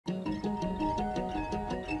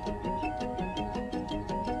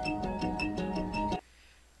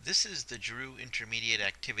This is the Jeroo intermediate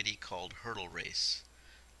activity called hurdle race.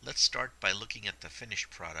 Let's start by looking at the finished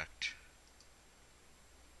product.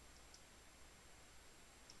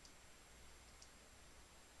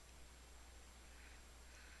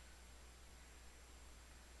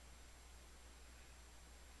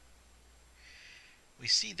 We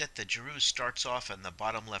see that the Jeroo starts off in the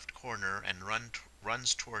bottom left corner and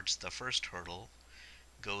runs towards the first hurdle,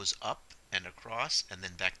 goes up and across and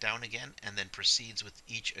then back down again, and then proceeds with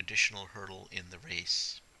each additional hurdle in the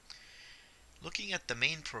race. Looking at the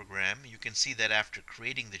main program, you can see that after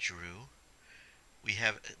creating the Jeroo, we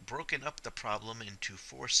have broken up the problem into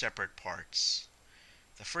 4 separate parts.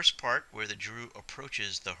 The first part where the Jeroo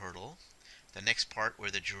approaches the hurdle, the next part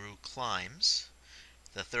where the Jeroo climbs,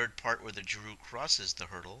 the third part where the Jeroo crosses the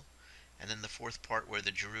hurdle, and then the fourth part where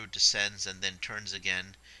the Jeroo descends and then turns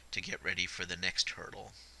again to get ready for the next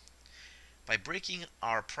hurdle. By breaking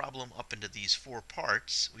our problem up into these 4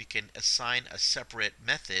 parts, we can assign a separate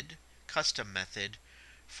method, custom method,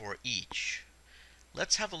 for each.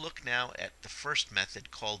 Let's have a look now at the first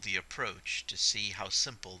method called the approach to see how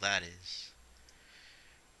simple that is.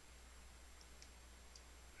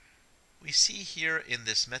 We see here in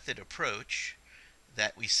this method approach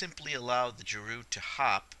that we simply allow the Jeroo to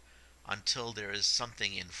hop until there is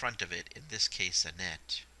something in front of it, in this case a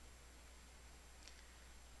net.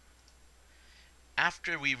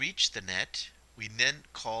 After we reach the net, we then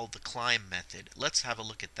call the climb method. Let's have a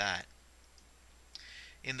look at that.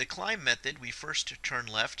 In the climb method, we first turn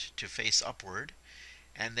left to face upward,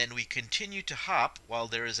 and then we continue to hop while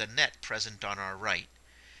there is a net present on our right.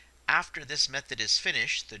 After this method is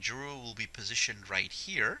finished, the Jeroo will be positioned right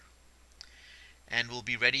here, and we'll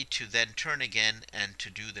be ready to then turn again and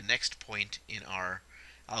to do the next point in our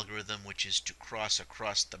algorithm, which is to cross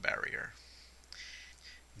across the barrier.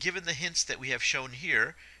 Given the hints that we have shown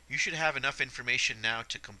here, you should have enough information now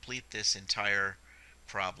to complete this entire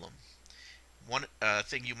problem. One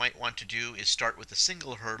thing you might want to do is start with a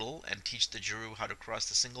single hurdle and teach the Jeroo how to cross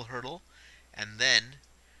the single hurdle, and then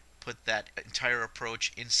put that entire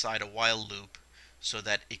approach inside a while loop so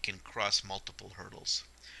that it can cross multiple hurdles.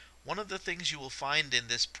 One of the things you will find in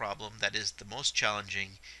this problem that is the most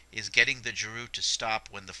challenging is getting the Jeroo to stop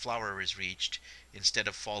when the flower is reached instead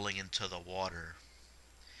of falling into the water.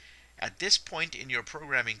 At this point in your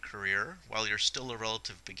programming career, while you're still a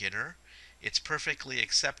relative beginner, it's perfectly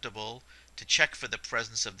acceptable to check for the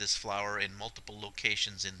presence of this flower in multiple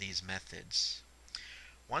locations in these methods.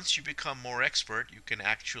 Once you become more expert, you can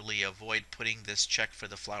actually avoid putting this check for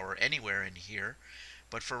the flower anywhere in here,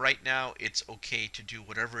 but for right now it's okay to do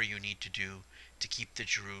whatever you need to do to keep the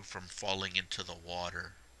Jeroo from falling into the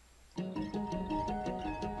water.